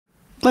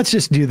let's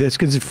just do this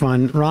because it's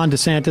fun. Ron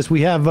DeSantis,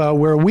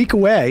 we're a week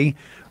away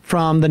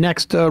from the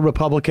next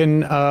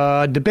Republican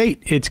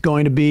debate. It's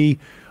going to be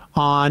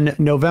on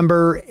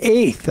November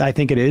 8th, I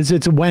think it is.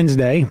 It's a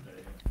Wednesday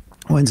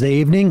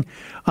evening.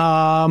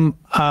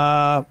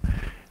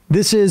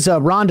 This is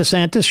Ron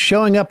DeSantis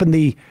showing up in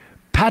the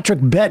Patrick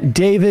Bet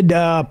David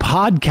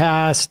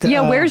podcast.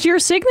 Yeah, where's your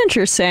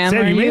signature, Sam?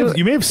 Sam,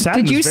 you may have sat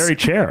in this very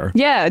chair.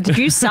 Yeah, did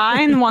you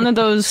sign one of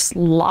those?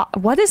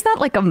 What is that?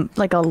 Like a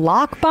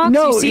lockbox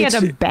No, you see at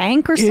a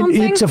bank or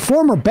something? It's a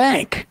former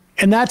bank,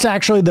 and that's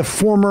actually the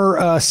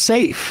former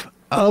safe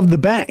of the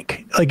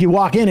bank. Like you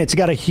walk in, it's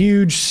got a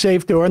huge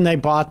safe door, and they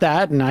bought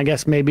that, and I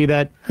guess maybe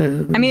that. I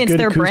mean, it's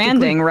their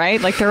branding, right?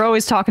 Like they're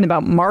always talking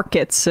about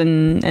markets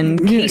and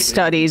case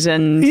studies,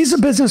 and he's a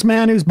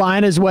businessman who's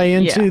buying his way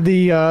into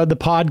the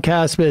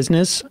podcast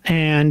business,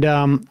 and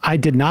I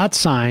did not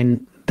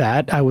sign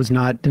that. I was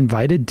not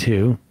invited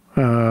to.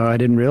 I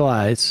didn't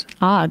realize.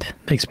 Odd.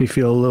 Makes me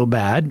feel a little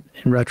bad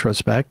in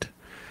retrospect.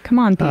 Come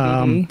on,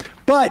 PDB.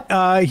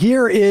 But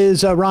here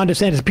is Ron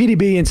DeSantis.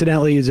 PDB,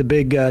 incidentally, is a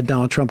big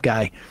Donald Trump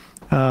guy.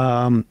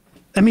 I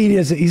mean, he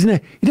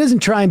doesn't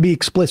try and be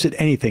explicit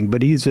anything,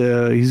 but he's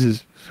a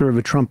sort of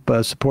a Trump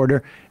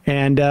supporter.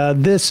 And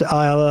this,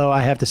 although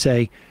I have to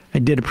say, I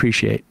did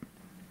appreciate.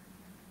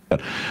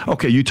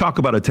 Okay, you talk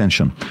about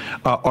attention.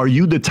 Are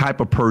you the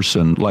type of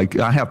person, like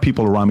I have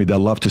people around me that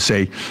love to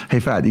say, hey,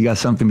 Pat, you got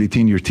something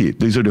between your teeth.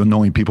 These are the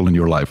annoying people in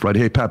your life, right?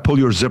 Hey, Pat, pull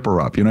your zipper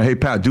up. You know, hey,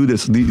 Pat, do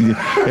this.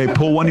 Hey,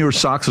 pull one of your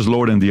socks is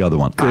lower than the other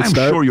one. I'm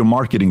sure your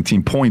marketing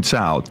team points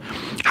out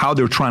how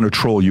they're trying to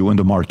troll you in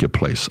the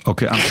marketplace.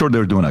 Okay, I'm sure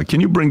they're doing that.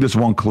 Can you bring this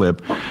one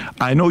clip?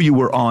 I know you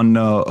were on,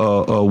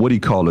 what do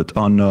you call it,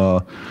 on...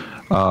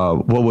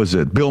 what was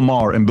it? Bill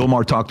Maher, and Bill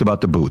Maher talked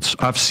about the boots.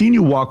 I've seen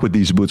you walk with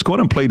these boots. Go ahead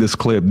and play this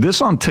clip.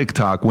 This on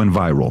TikTok went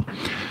viral.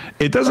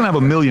 It doesn't have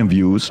 1 million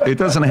views. It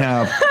doesn't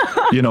have,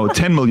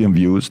 10 million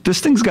views. This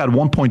thing's got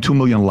 1.2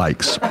 million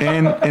likes.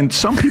 And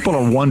some people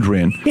are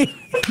wondering,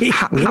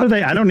 what are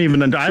they? I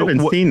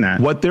haven't seen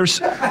that.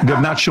 They've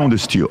not shown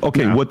this to you.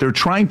 Okay, no. What they're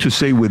trying to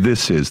say with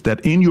this is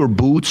that in your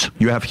boots,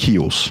 you have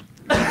heels.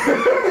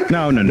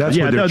 No.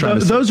 Yeah,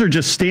 those are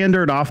just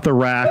standard off the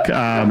rack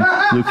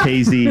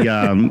Lucchese.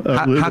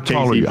 How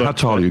tall are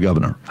you,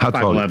 Governor?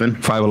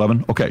 5'11".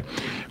 5'11". Okay.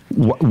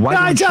 Why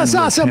I just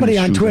saw somebody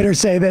on Twitter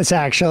say this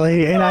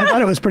actually, and I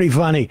thought it was pretty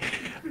funny.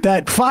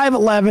 That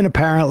 5'11"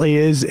 apparently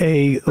is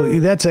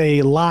that's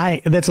a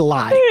lie. That's a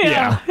lie.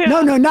 Yeah.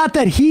 No, not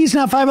that he's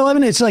not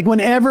 5'11". It's like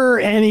whenever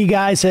any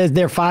guy says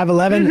they're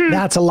 5'11",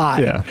 that's a lie.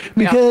 Yeah.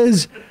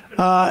 Because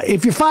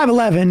if you're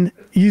 5'11",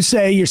 you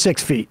say you're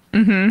 6 feet.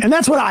 And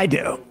that's what I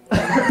do.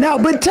 Now,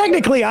 but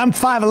technically I'm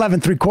 5'11"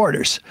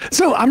 3/4.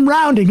 So I'm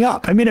rounding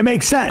up. I mean, it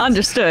makes sense.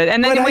 Understood.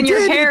 And then when your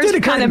hair is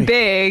kind of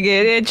big,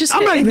 it just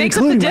makes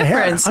up the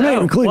difference. I'm not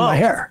even including my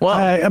hair.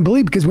 I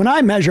believe because when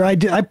I measure,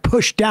 I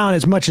push down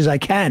as much as I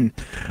can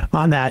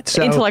on that.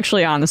 So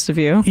intellectually honest of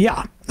you.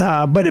 Yeah.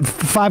 But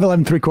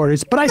 5'11"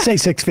 3/4. But I say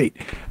 6 feet.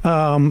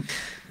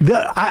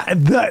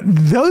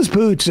 Those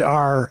boots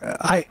are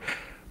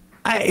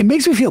it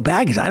makes me feel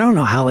bad because I don't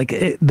know how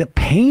the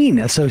pain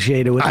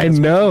associated with. I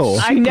know.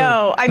 I mean,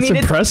 it's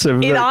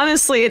impressive.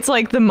 Honestly, it's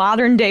like the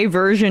modern day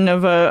version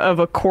of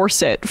a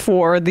corset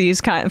for this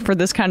kind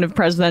of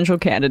presidential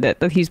candidate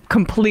that he's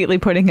completely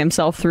putting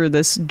himself through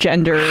this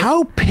gender.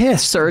 How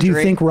pissed surgery, do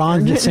you think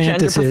Ron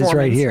DeSantis is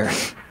right here?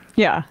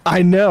 Yeah.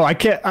 I know. I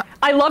can't.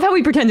 I love how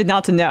he pretended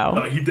not to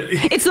know.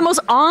 It's the most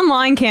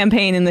online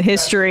campaign in the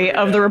history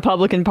of the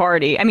Republican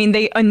Party. I mean,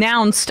 they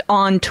announced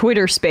on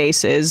Twitter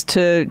Spaces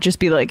to just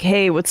be like,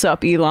 hey, what's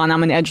up, Elon?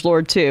 I'm an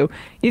edgelord, too.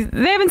 They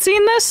haven't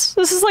seen this?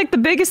 This is like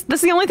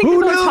that's the only thing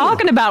people are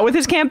talking about with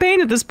his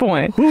campaign at this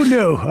point. Who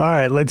knew? All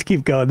right, let's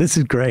keep going. This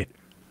is great.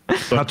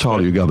 How tall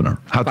are you, Governor?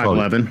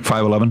 5'11".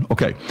 5'11".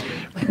 Okay.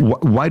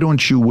 Why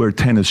don't you wear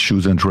tennis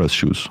shoes and dress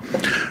shoes?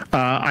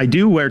 I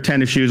do wear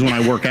tennis shoes when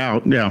I work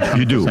out. Yeah,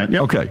 you do. Yep.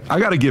 Okay. I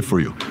got a gift for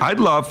you.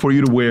 I'd love for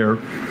you to wear.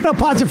 No,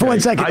 pause it for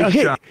 1 second.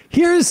 Okay.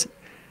 Here's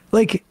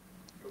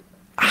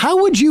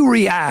how would you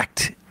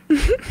react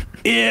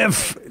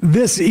if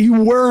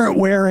you weren't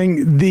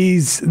wearing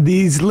these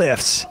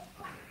lifts?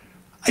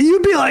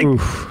 You'd be like,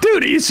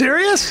 dude, are you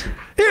serious?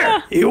 Here,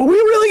 are we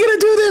really going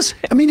to do this?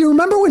 I mean, you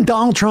remember when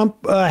Donald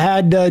Trump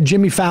had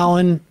Jimmy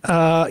Fallon,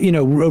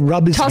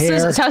 rub his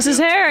hair? Toss his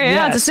hair,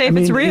 yes. To say if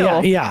it's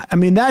real. Yeah. I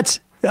mean,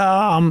 that's,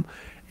 good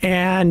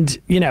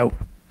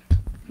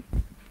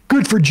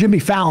for Jimmy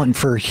Fallon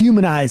for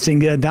humanizing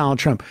Donald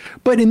Trump.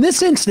 But in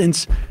this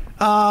instance,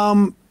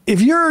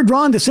 if you're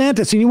Ron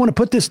DeSantis and you want to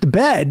put this to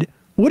bed,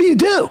 what do you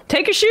do?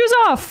 Take your shoes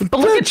off.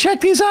 But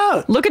check these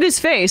out. Look at his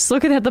face.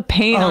 Look at the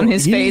pain on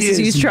his face as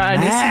he's trying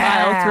to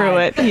smile through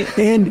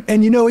it.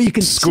 And you know what you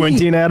can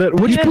squinting see? At it.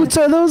 Which boots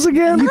are those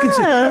again? You can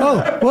see.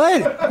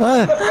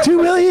 What?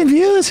 2 million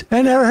views?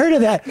 I never heard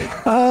of that.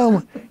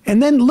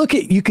 And then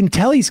you can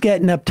tell he's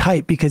getting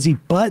uptight because he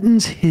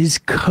buttons his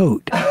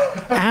coat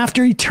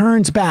after he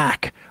turns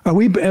back.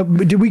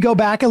 Did we go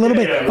back a little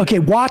bit? Okay,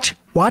 watch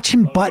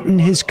him button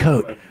his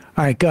coat.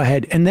 All right, go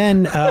ahead. And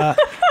then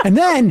and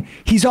then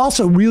he's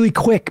also really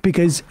quick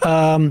because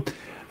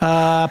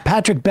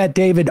Patrick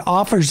Bet-David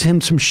offers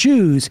him some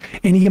shoes,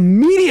 and he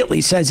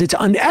immediately says it's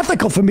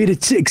unethical for me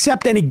to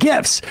accept any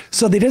gifts,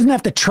 so that he doesn't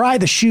have to try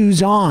the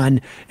shoes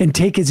on and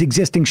take his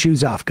existing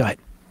shoes off. Go ahead.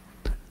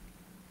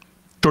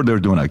 Sure, they're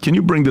doing that. Can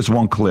you bring this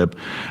one clip?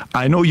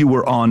 I know you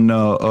were on,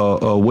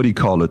 what do you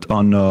call it?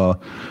 On,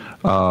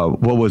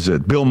 what was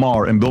it? Bill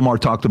Maher, and Bill Maher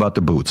talked about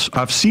the boots.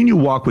 I've seen you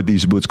walk with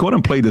these boots. Go ahead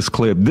and play this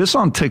clip. This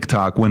on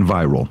TikTok went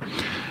viral.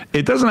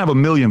 It doesn't have 1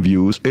 million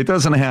views. It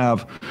doesn't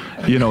have,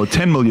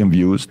 10 million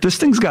views. This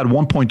thing's got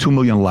 1.2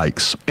 million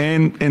likes.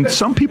 And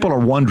some people are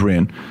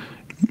wondering,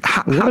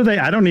 what are they?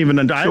 I don't even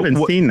know. I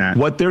haven't seen that.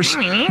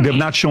 They've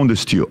not shown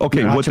this to you.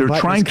 Okay, what they're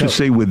trying to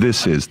say with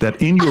this is that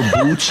in your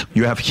boots,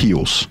 you have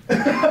heels.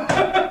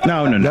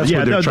 No.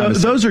 Yeah,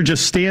 those are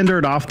just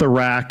standard off the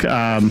rack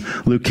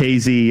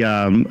Lucchese.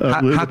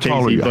 How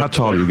tall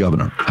are you,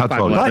 Governor? How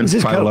tall are you? Buttons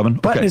his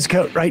coat. Button his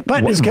coat, right?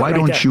 Button his coat. Why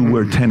don't you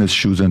wear tennis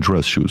shoes and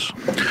dress shoes?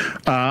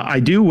 I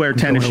do wear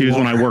tennis shoes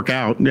when I work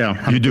out. Yeah,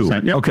 100%. You do?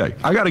 Yep. Okay,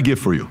 I got a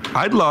gift for you.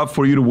 I'd love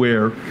for you to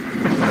wear,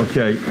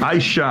 I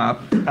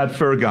shop at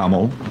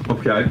Ferragamo,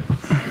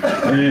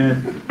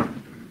 and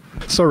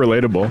so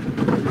relatable.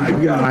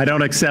 I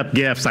don't accept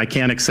gifts. I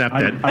can't accept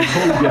it.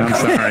 I'm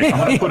sorry. I'm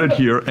going to put it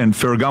here, and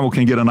Ferragamo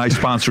can get a nice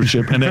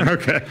sponsorship. And then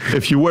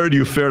if you wear it,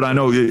 you fair it. I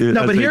know.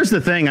 No, but here's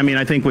the thing. I mean,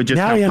 I think with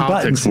just how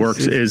politics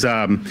works is,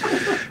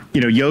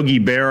 Yogi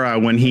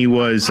Berra, when he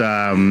was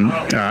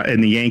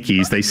in the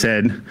Yankees, they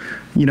said,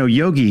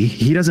 Yogi,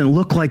 he doesn't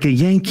look like a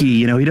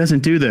Yankee. He doesn't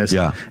do this.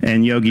 Yeah.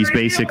 And Yogi's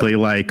basically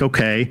like,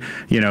 okay,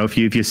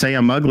 if you say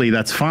I'm ugly,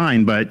 that's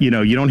fine, but you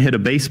don't hit a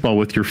baseball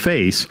with your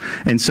face.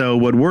 And so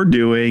what we're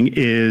doing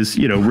is,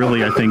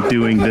 really, I think,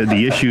 doing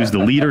the issues, the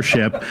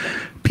leadership.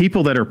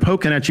 People that are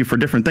poking at you for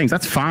different things,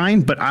 that's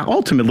fine, but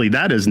ultimately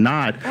that is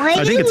not,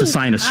 I think it's a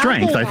sign of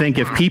strength. I think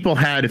if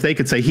they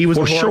could say he was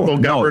a horrible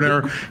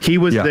governor, he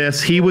was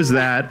this, he was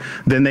that,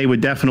 then they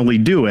would definitely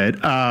do it.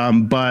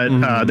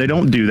 But they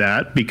don't do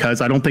that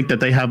because I don't think that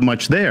they have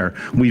much there.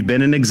 We've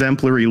been an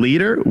exemplary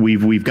leader.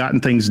 We've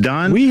gotten things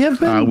done. We have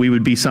been. We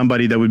would be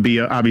somebody that would be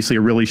obviously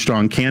a really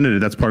strong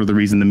candidate. That's part of the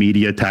reason the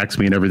media attacks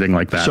me and everything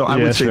like that. So I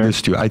would say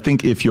this too. I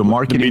think if your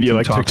marketing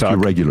team talks to you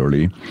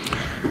regularly,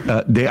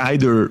 they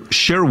either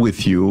share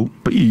with you,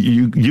 but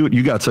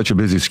you got such a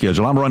busy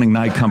schedule. I'm running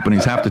night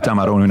companies. Half the time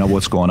I don't even know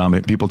what's going on.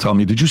 People tell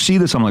me, did you see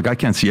this? I'm like, I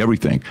can't see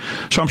everything.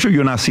 So I'm sure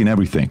you're not seeing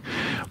everything.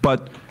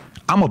 But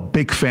I'm a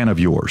big fan of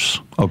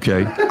yours,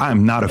 okay?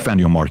 I'm not a fan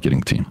of your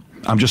marketing team.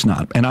 I'm just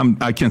not. And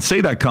I can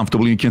say that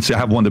comfortably. You can say I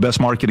have one of the best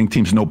marketing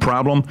teams, no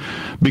problem,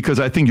 because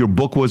I think your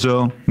book was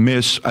a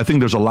miss. I think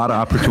there's a lot of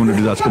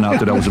opportunity that's been out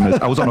there that was a miss.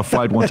 I was on a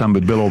flight one time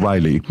with Bill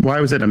O'Reilly. Why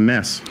was it a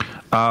miss?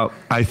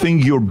 I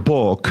think your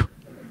book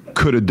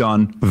could have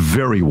done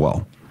very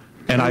well.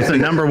 And it's the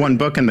 #1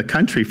 book in the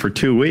country for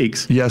 2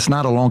 weeks. Yeah, it's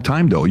not a long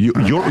time, though. You're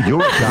a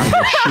guy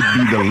that should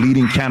be the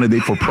leading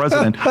candidate for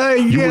president.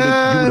 You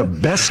were the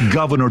best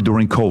governor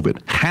during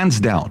COVID, hands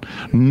down.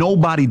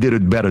 Nobody did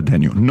it better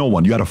than you. No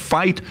one. You had a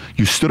fight.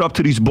 You stood up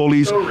to these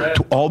bullies,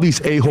 to all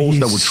these a-holes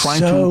that were trying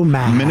to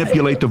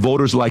manipulate the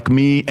voters like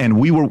me, and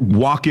we were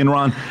walking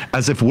around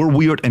as if we're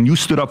weird, and you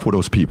stood up for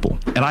those people.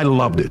 And I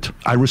loved it.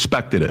 I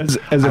respected it.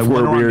 As if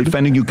we're weird.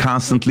 Defending you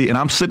constantly, and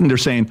I'm sitting there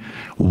saying,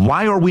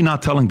 why are we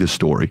not telling this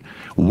story?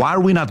 Why are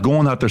we not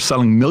going out there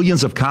selling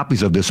millions of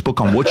copies of this book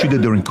on what you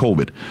did during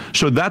COVID?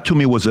 So that to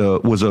me was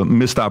a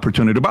missed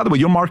opportunity. By the way,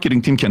 your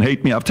marketing team can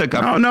hate me. I've talked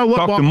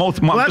to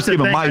most. I'm just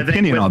giving my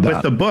opinion on that.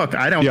 With the book,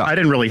 I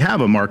didn't really have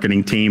a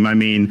marketing team. I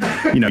mean,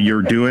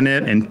 you're doing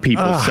it, and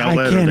people sell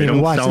it. I can't even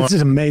watch. This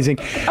is amazing.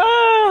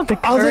 Oh, the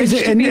courage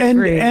to be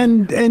free.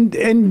 And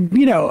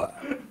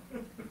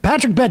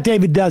Patrick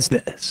Bet-David does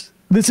this.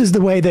 This is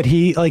the way that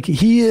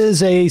he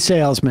is a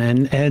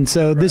salesman, and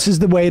so this is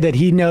the way that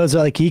he knows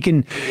he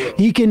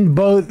can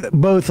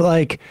both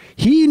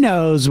he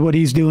knows what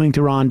he's doing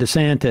to Ron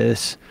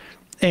DeSantis,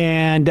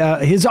 and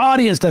his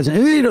audience doesn't.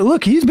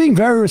 Look, he's being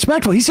very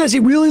respectful. He says he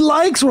really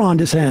likes Ron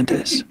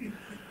DeSantis.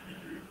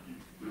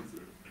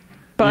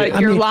 But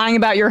you're lying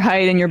about your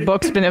height, and your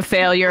book's been a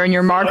failure, and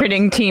your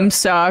marketing team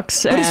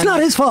sucks. But it's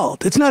not his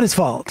fault. It's not his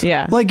fault.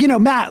 Yeah.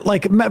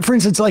 Matt, for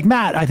instance,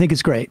 Matt, I think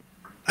is great.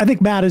 I think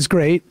Matt is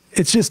great.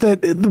 It's just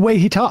that the way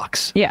he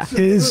talks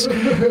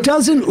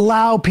doesn't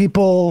allow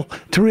people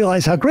to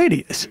realize how great he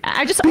is.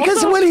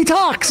 Because when he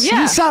talks,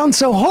 he sounds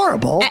so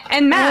horrible.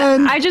 And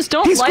Matt, I just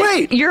don't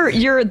like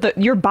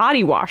your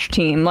body wash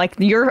team.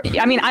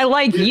 I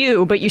like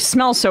you, but you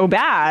smell so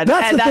bad.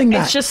 That's the thing,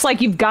 Matt. It's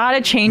just you've got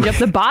to change up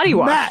the body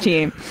wash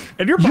team.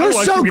 And you're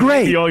so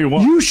great.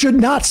 You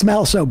should not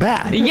smell so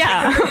bad.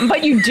 Yeah,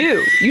 but you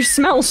do. You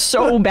smell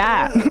so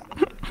bad.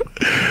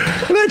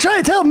 I'm going to try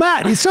to tell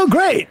Matt, he's so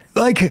great.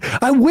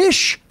 I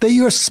wish that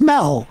your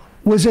smell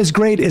was as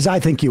great as I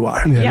think you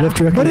are. Yeah.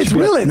 But it's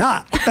really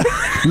not.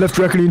 Left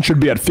Reckoning should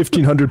be at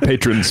 1,500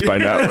 patrons by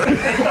now.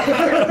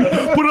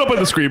 Put it up on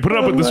the screen. Put it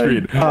up on the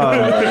screen.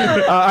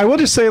 I will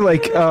just say,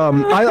 like,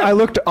 I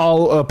looked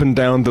all up and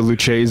down the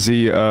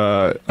Lucchese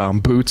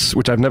boots,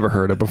 which I've never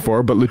heard of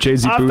before, but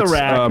Lucchese Off boots, the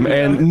rack,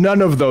 and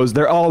none of those.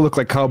 They all look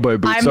like cowboy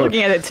boots. I'm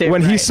looking at it too.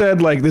 When he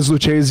said like this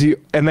Lucchese,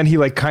 and then he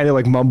like kind of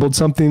like mumbled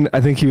something,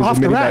 I think he was off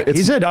the admitting rack. that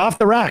He said off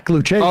the rack,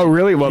 Lucchese. Oh,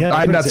 really? Well, Yeah,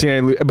 I'm not what is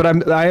seeing any,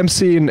 but I am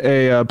seeing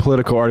a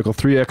political article.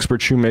 3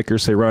 expert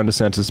shoemakers say Ron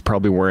DeSantis is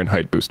probably wearing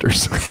height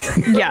boosters.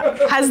 Yeah,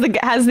 has the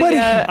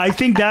I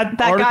think that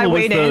guy article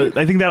was waiting.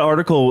 I think that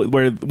article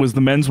where it was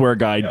the menswear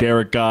guy,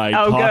 Derek Guy,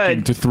 talking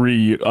good. to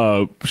 3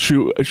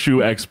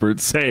 shoe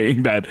experts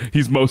saying that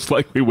he's most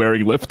likely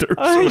wearing lifters.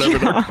 Whatever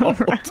they're called.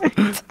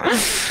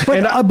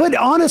 But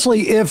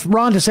honestly, if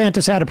Ron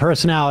DeSantis had a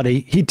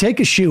personality, he'd take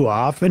his shoe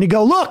off and he'd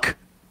go, look.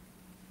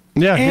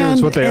 Yeah,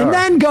 here's what they are. And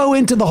then go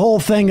into the whole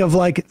thing of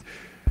like,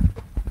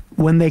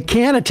 when they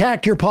can't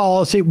attack your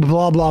policy,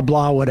 blah, blah,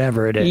 blah,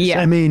 whatever it is.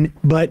 Yeah. I mean,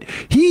 but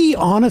he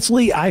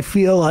honestly, I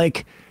feel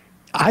like,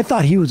 I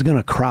thought he was going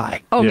to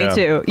cry. Oh, Yeah. me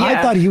too. Yeah.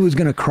 I thought he was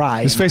going to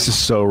cry. His face is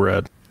so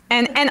red.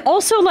 And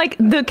also, like,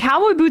 the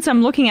cowboy boots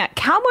I'm looking at,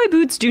 cowboy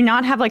boots do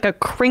not have, like, a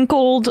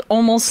crinkled,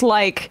 almost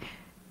like,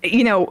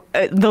 you know,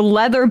 the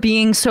leather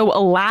being so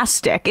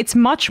elastic. It's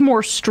much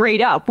more straight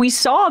up. We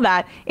saw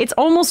that. It's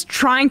almost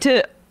trying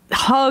to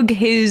hug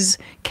his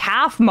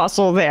calf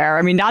muscle there.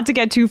 I mean, not to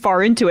get too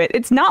far into it.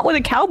 It's not what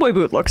a cowboy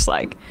boot looks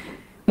like.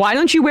 Why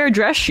don't you wear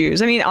dress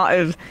shoes? I mean,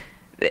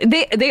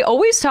 they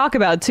always talk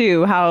about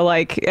too how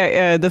like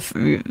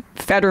the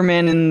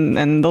Fetterman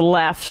and the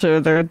left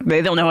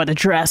they don't know how to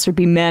dress or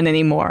be men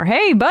anymore.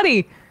 Hey,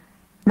 buddy,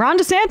 Ron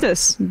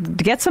DeSantis,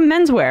 get some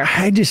menswear.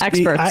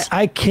 Experts.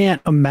 I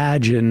can't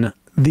imagine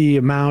the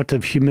amount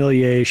of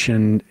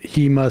humiliation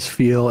he must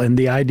feel, and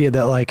the idea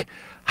that like,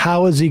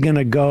 how is he going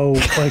to go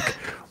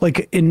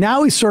and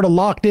now he's sort of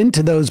locked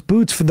into those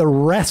boots for the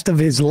rest of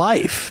his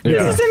life.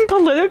 Yeah. This is in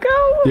Politico?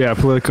 Yeah,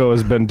 Politico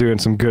has been doing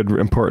some good,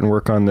 important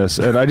work on this.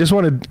 And I just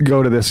want to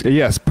go to this.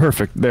 Yes,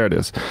 perfect. There it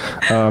is.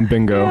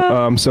 Bingo.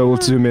 Yeah. So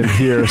let's zoom in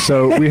here.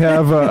 So we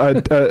have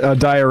a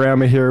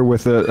diorama here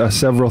with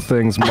several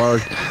things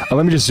marked.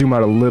 Let me just zoom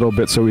out a little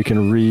bit so we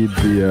can read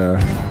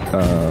the...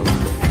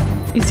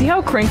 You see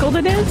how crinkled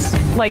it is?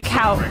 Like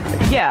how,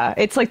 yeah,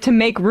 it's like to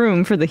make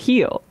room for the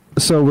heel.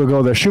 So we'll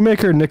go there.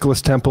 Shoemaker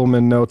Nicholas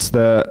Templeman notes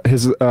that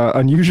his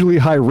unusually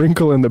high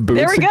wrinkle in the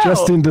boot,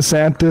 suggesting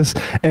DeSantis'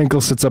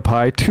 ankle sits up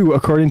high. 2,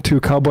 according to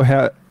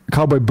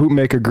cowboy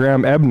bootmaker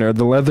Graham Ebner,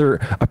 the leather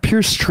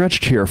appears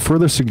stretched here,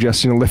 further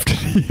suggesting a lifted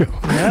heel.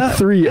 Yeah.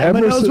 3,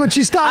 Ebner knows what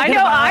she's talking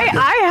about. I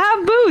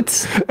have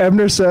boots.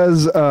 Ebner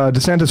says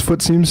DeSantis'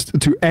 foot seems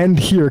to end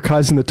here,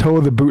 causing the toe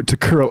of the boot to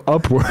curl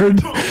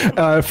upward.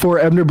 4,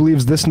 Ebner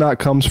believes this knot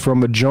comes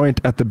from a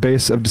joint at the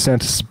base of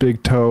DeSantis'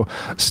 big toe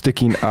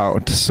sticking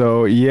out.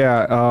 So,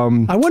 yeah.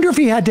 I wonder if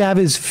he had to have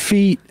his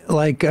feet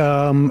like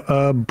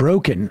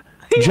broken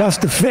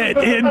just to fit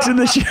into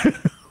the shoe.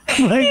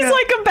 He's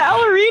like a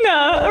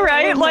ballerina,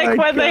 right? Oh like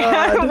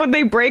when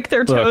they break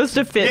their toes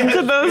to fit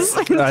into those.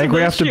 I think we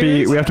have to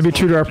be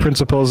true to our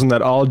principles, and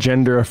that all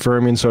gender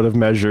affirming sort of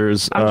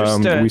measures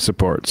we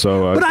support.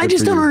 So, but I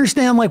just don't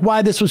understand like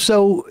why this was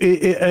so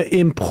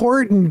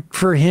important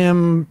for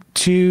him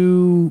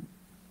to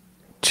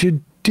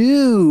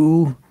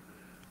do,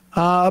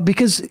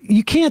 because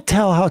you can't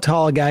tell how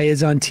tall a guy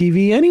is on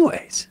TV,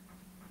 anyways.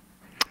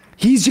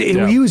 He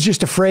was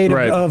just afraid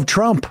of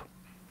Trump.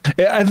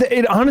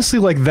 It honestly,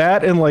 like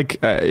that, and like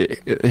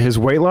his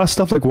weight loss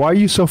stuff. Like, why are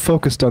you so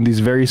focused on these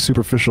very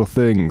superficial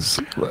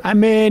things? I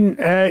mean,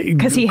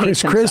 because he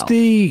hates himself.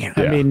 Christie.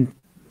 I mean,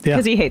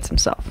 because he hates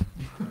himself,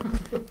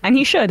 and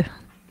he should.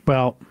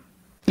 Well,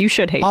 you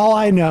should hate. All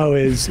I know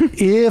is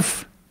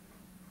if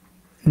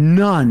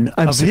none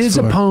of his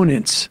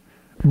opponents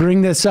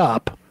bring this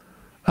up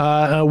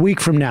a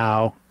week from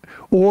now,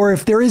 or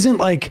if there isn't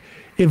like,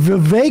 if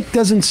Vivek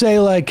doesn't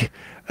say like,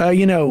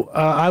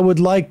 I would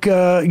like,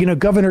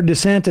 Governor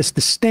DeSantis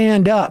to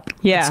stand up.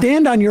 Yeah.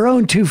 Stand on your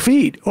own 2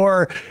 feet.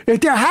 Or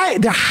if there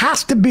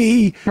has to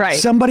be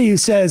somebody who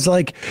says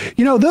like,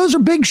 those are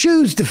big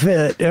shoes to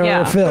fit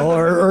or fill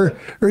or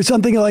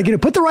something like,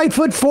 put the right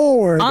foot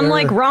forward.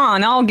 Unlike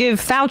Ron, I'll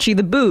give Fauci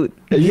the boot.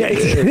 Yeah,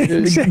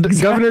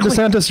 exactly. Governor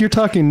DeSantis, you're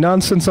talking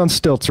nonsense on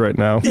stilts right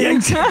now. Yeah,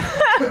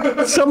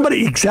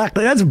 somebody,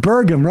 exactly. That's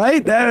Burgum,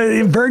 right?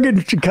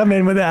 Burgum should come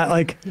in with that.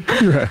 Like,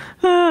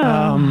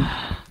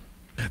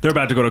 they're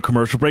about to go to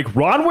commercial break.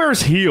 Ron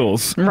wears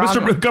heels.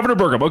 Mr. Governor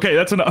Burgum. Okay,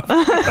 that's enough.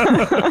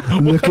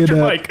 Look at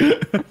Mike.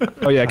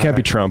 Oh, yeah, it can't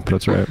be Trump.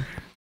 That's right.